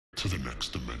to the next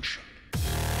dimension.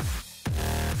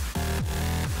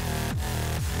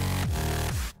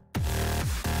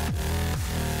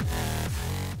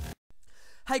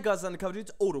 Hey guys, undercoverdudes,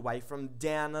 all the way from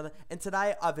down under, and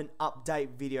today I have an update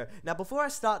video. Now before I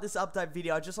start this update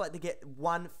video, I'd just like to get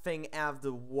one thing out of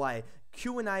the way.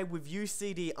 Q&A with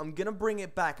UCD, I'm gonna bring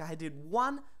it back. I did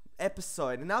one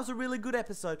episode, and that was a really good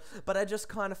episode, but I just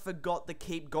kind of forgot to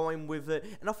keep going with it,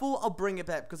 and I thought I'll bring it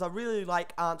back because I really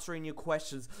like answering your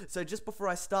questions. So just before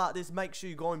I start this, make sure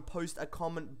you go and post a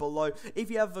comment below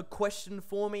if you have a question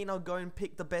for me, and I'll go and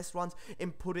pick the best ones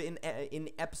and put it in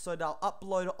the episode. I'll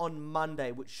upload it on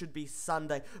Monday, which should be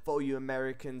Sunday for all you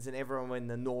Americans and everyone in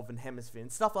the Northern Hemisphere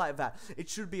and stuff like that. It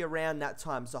should be around that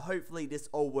time, so hopefully this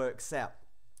all works out.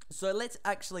 So let's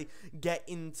actually get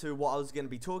into what I was going to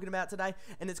be talking about today,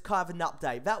 and it's kind of an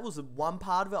update. That was one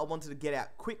part of it I wanted to get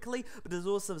out quickly, but there's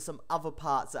also some other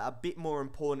parts that are a bit more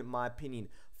important in my opinion.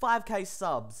 5k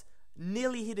subs.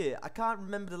 Nearly hit it. I can't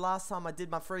remember the last time I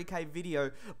did my 3k video,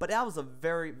 but that was a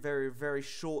very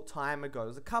short time ago. It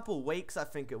was a couple of weeks, I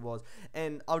think it was.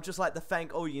 And I would just like to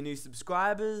thank all you new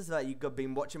subscribers that you've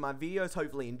been watching my videos,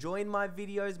 hopefully enjoying my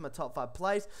videos, my top 5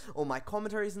 plays, or my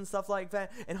commentaries and stuff like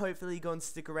that. And hopefully go and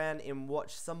stick around and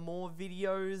watch some more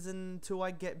videos until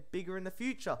I get bigger in the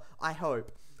future, I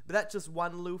hope. But that's just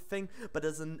one little thing, but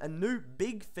there's a new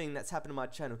big thing that's happened on my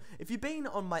channel. If you've been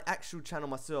on my actual channel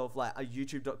myself, like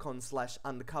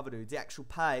youtube.com/undercoverdudes, the actual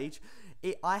page,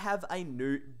 I have a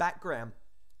new background.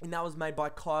 And that was made by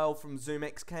Kyle from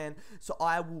ZoomXCan. So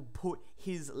I will put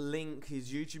his link,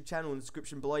 his YouTube channel in the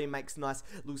description below. He makes nice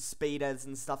little speed ads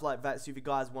and stuff like that. So if you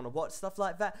guys want to watch stuff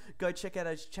like that, go check out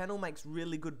his channel. Makes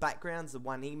really good backgrounds. The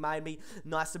one he made me,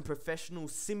 nice and professional,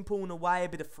 simple in a way. A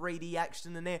bit of 3D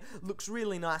action in there. Looks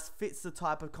really nice. Fits the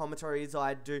type of commentaries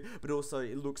I do. But also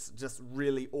it looks just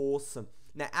really awesome.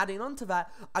 Now, adding on to that,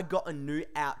 I got a new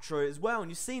outro as well, and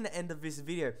you've seen the end of this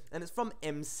video, and it's from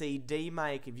MCD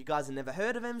Maker. If you guys have never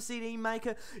heard of MCD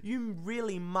Maker, you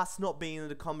really must not be in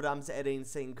the Combat Arms editing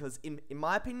scene, because in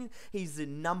my opinion, he's the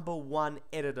 #1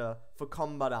 editor for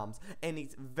Combat Arms, and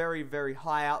he's very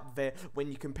high up there when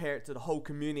you compare it to the whole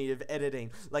community of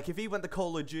editing. Like, if he went to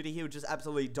Call of Duty, he would just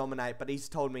absolutely dominate, but he's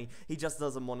told me he just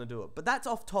doesn't want to do it. But that's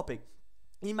off topic.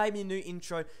 He made me a new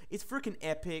intro. It's freaking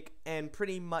epic, and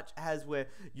pretty much has where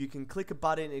you can click a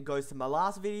button and it goes to my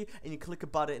last video, and you click a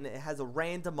button and it has a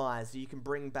randomizer. So you can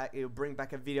it'll bring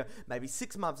back a video maybe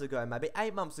 6 months ago, maybe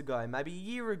 8 months ago, maybe a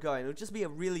year ago, and it'll just be a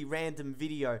really random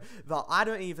video. But I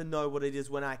don't even know what it is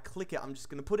when I click it. I'm just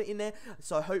gonna put it in there.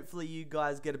 So hopefully you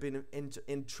guys get a bit of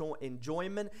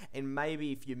enjoyment, and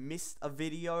maybe if you missed a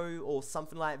video or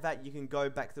something like that, you can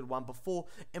go back to the one before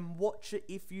and watch it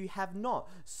if you have not.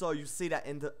 So you see that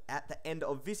at the end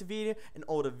of this video and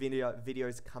all the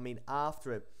videos coming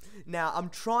after it. Now, I'm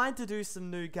trying to do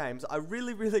some new games. I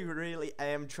really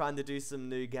am trying to do some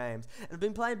new games. And I've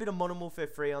been playing a bit of Modern Warfare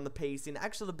 3 on the PC, and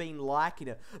actually been liking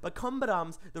it. But Combat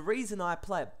Arms, the reason I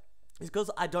play it is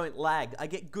because I don't lag. I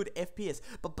get good FPS.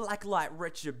 But Blacklight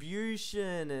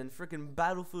Retribution and freaking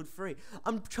Battlefield 3,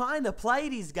 I'm trying to play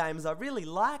these games. I really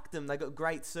like them. They got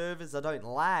great servers. I don't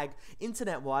lag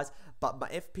internet wise, but my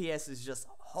FPS is just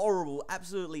horrible,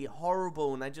 absolutely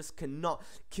horrible, and I just cannot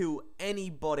kill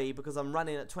anybody because I'm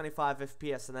running at 25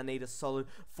 FPS and I need a solid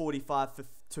 45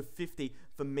 to 50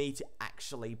 for me to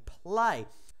actually play.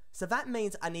 So that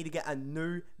means I need to get a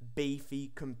new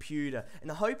beefy computer,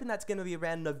 and I'm hoping that's going to be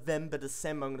around November,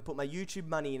 December. I'm going to put my YouTube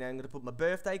money in. I'm going to put my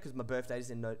birthday, because my birthday is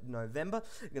in November.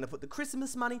 I'm going to put the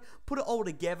Christmas money, put it all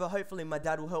together. Hopefully my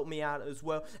dad will help me out as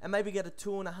well, and maybe get a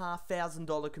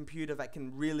 $2,500 computer that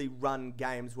can really run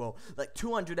games well, like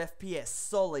 200 FPS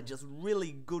solid, just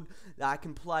really good, that I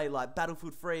can play like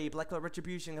Battlefield 3, Blacklight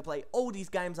Retribution. I can play all these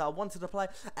games I wanted to play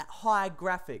at high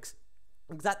graphics.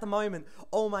 Because at the moment,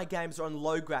 all my games are on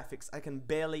low graphics. I can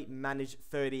barely manage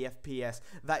 30 FPS.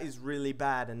 That is really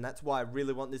bad, and that's why I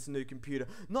really want this new computer.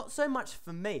 Not so much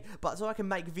for me, but so I can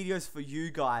make videos for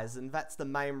you guys, and that's the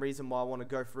main reason why I want to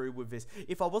go through with this.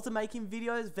 If I wasn't making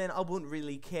videos, then I wouldn't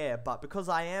really care, but because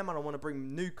I am, and I want to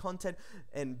bring new content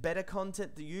and better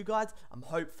content to you guys,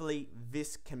 hopefully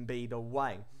this can be the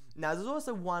way. Now, there's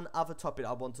also one other topic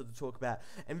I wanted to talk about,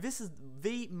 and this is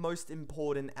the most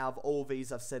important out of all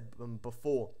these I've said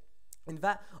before. In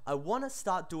that, I want to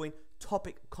start doing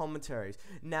topic commentaries.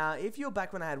 Now, if you're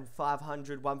back when I had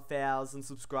 500, 1,000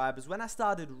 subscribers, when I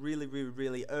started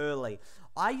really early,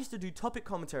 I used to do topic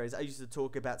commentaries. I used to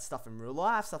talk about stuff in real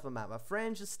life, stuff about my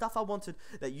friends, just stuff I wanted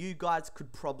that you guys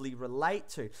could probably relate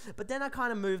to. But then I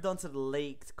kind of moved on to the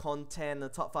leaked content, the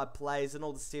top 5 plays, and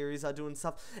all the series I do and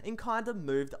stuff, and kind of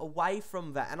moved away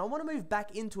from that. And I want to move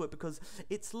back into it because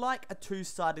it's like a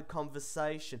two-sided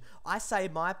conversation. I say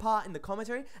my part in the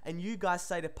commentary, and you guys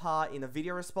say the part in a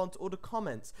video response or the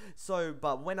comments. So,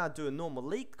 but when I do a normal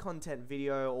leaked content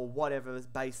video or whatever is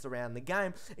based around the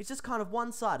game, it's just kind of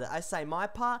one-sided. I say my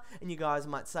part, and you guys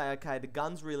might say, okay, the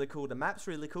gun's really cool, the map's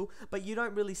really cool, but you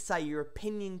don't really say your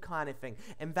opinion kind of thing.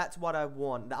 And that's what I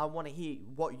want. I want to hear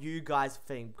what you guys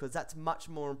think, because that's much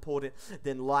more important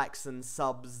than likes and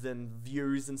subs and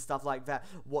views and stuff like that.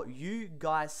 What you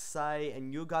guys say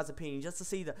and your guys' opinion, just to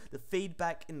see the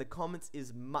feedback in the comments,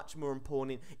 is much more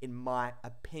important in my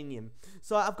opinion.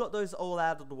 So I've got those all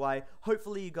out of the way.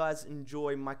 Hopefully you guys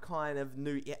enjoy my kind of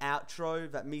new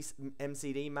outro that me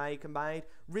MCD Maker made.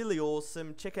 Really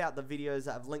awesome. Check out the videos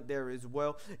that I've linked there as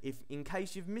well, if in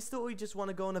case you've missed it or you just want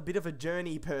to go on a bit of a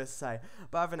journey per se.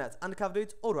 But other than that, it's Undercover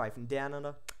Dudes all the way from Down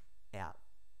Under, out.